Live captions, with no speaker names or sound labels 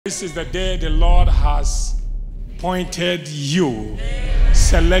This is the day the Lord has appointed you,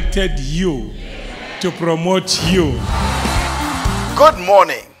 selected you, to promote you. Good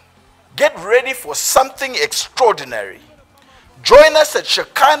morning. Get ready for something extraordinary. Join us at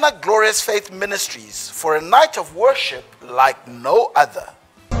Shekinah Glorious Faith Ministries for a night of worship like no other.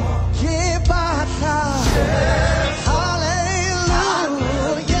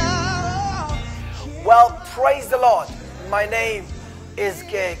 Well, praise the Lord. My name is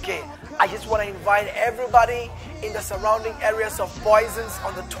KK. I just want to invite everybody in the surrounding areas of Poisons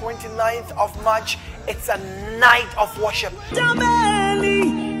on the 29th of March. It's a night of worship. And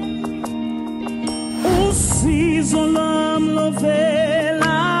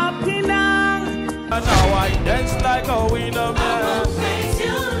now I dance like a winner man.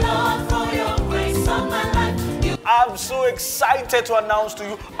 I'm so excited to announce to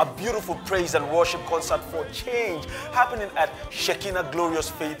you a beautiful praise and worship concert for change happening at Shekinah Glorious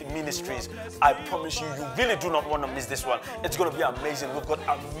Faith Ministries. I promise you, you really do not want to miss this one. It's going to be amazing. We've got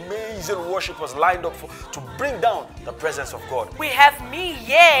amazing worshipers lined up to bring down the presence of God. We have me,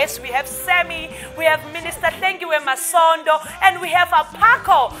 yes. We have Sammy. We have Minister Thank You Masondo. And we have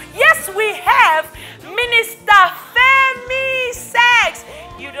Apako. Yes, we have Minister Femi Sex.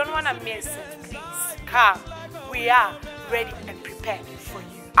 You don't want to miss it. Please come. We are ready and prepared for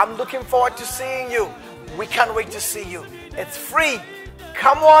you. I'm looking forward to seeing you. We can't wait to see you. It's free.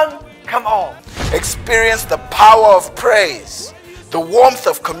 Come on, come on. Experience the power of praise, the warmth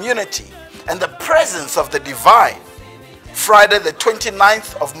of community, and the presence of the divine. Friday the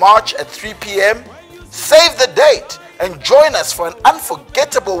 29th of March at 3 p.m. Save the date and join us for an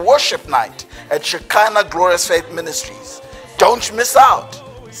unforgettable worship night at Shekinah Glorious Faith Ministries. Don't miss out.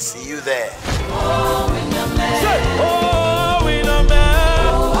 See you there.